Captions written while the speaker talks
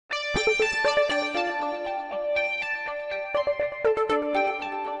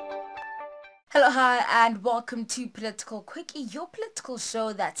Hi and welcome to Political Quickie, your political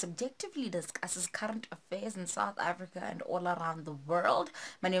show that subjectively discusses current affairs in South Africa and all around the world.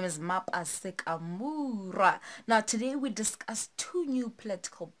 My name is Mapa Sekamura. Now today we discuss two new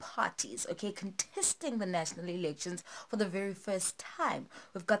political parties, contesting the national elections for the very first time.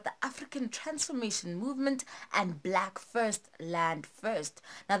 We've got the African Transformation Movement and Black First, Land First.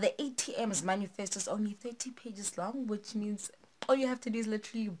 Now the ATM's manifesto is only 30 pages long, which means all you have to do is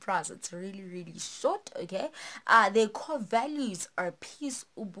literally browse. It's really short. Their core values are peace,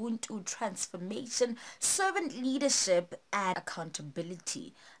 ubuntu, transformation, servant leadership, and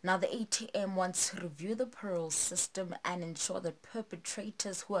accountability. Now the ATM wants to review the parole system and ensure that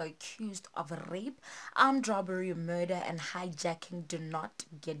perpetrators who are accused of rape, armed robbery, murder, and hijacking do not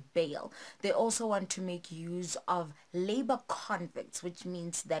get bail. They also want to make use of labor convicts, which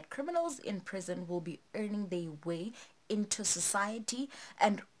means that criminals in prison will be earning their way into society,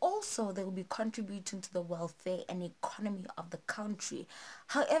 and also they will be contributing to the welfare and economy of the country.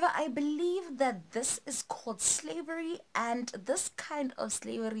 However, I believe that this is called slavery, and this kind of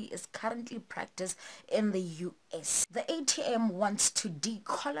slavery is currently practiced in the US. The ATM wants to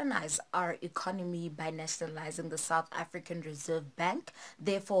decolonize our economy by nationalizing the South African Reserve Bank.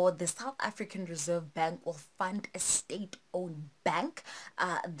 Therefore, the South African Reserve Bank will fund a state-owned bank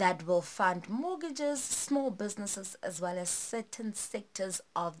that will fund mortgages, small businesses, as well as certain sectors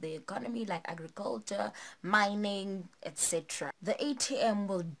of the economy like agriculture, mining, etc. The ATM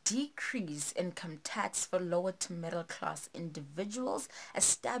will decrease income tax for lower to middle class individuals,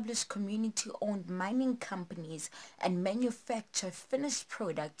 establish community-owned mining companies, and manufacture finished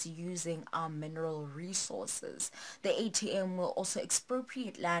products using our mineral resources. The ATM will also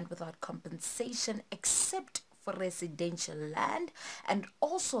expropriate land without compensation except for residential land, and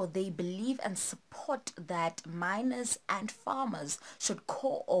also they believe and support that miners and farmers should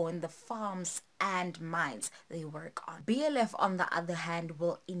co-own the farms and mines they work on. BLF, on the other hand,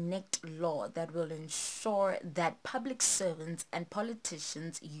 will enact law that will ensure that public servants and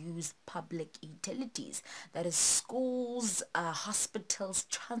politicians use public utilities, that is schools, hospitals,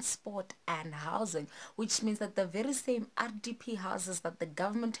 transport, and housing, which means that the very same RDP houses that the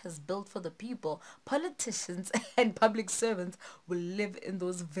government has built for the people, politicians and public servants will live in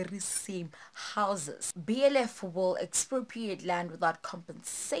those very same houses. BLF will expropriate land without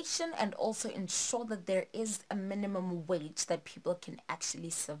compensation and also ensure that there is a minimum wage that people can actually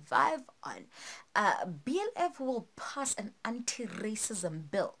survive on. BLF will pass an anti-racism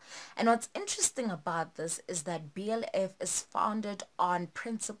bill, and what's interesting about this is that BLF is founded on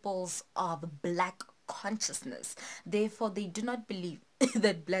principles of black consciousness. Therefore, they do not believe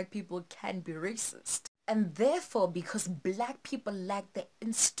that black people can be racist. And therefore, because black people lack the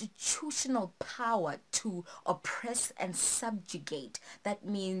institutional power to oppress and subjugate, that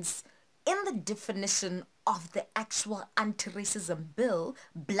means in the definition of the actual anti-racism bill,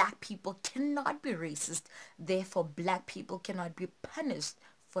 black people cannot be racist. Therefore, black people cannot be punished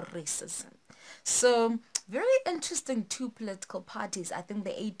for racism. So, very interesting two political parties. I think the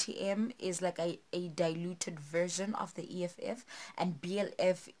ATM is like a diluted version of the EFF, and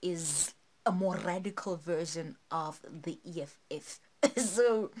BLF is a more radical version of the EFF.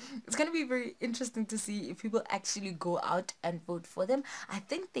 So it's going to be very interesting to see if people actually go out and vote for them. I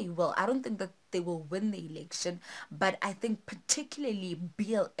think they will. I don't think that they will win the election, but I think particularly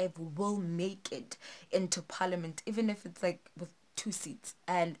BLF will make it into parliament, even if it's like with 2 seats.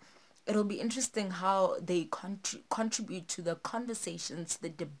 And it'll be interesting how they contribute to the conversations, the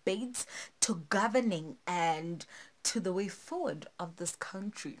debates, to governing, and to the way forward of this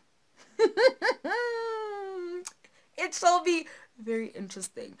country. It shall be very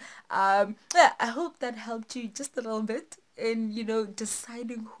interesting. I hope that helped you just a little bit in,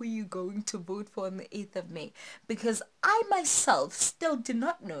 deciding who you're going to vote for on the 8th of May. Because I myself still do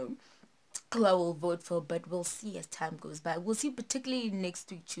not know who I will vote for, but we'll see as time goes by. We'll see, particularly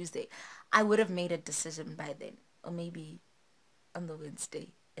next week, Tuesday. I would have made a decision by then. Or maybe on the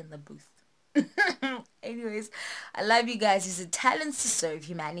Wednesday in the booth. Anyways, I love you guys. It's a talent to serve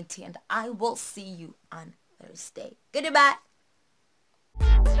humanity, and I will see you on Thursday. Goodbye.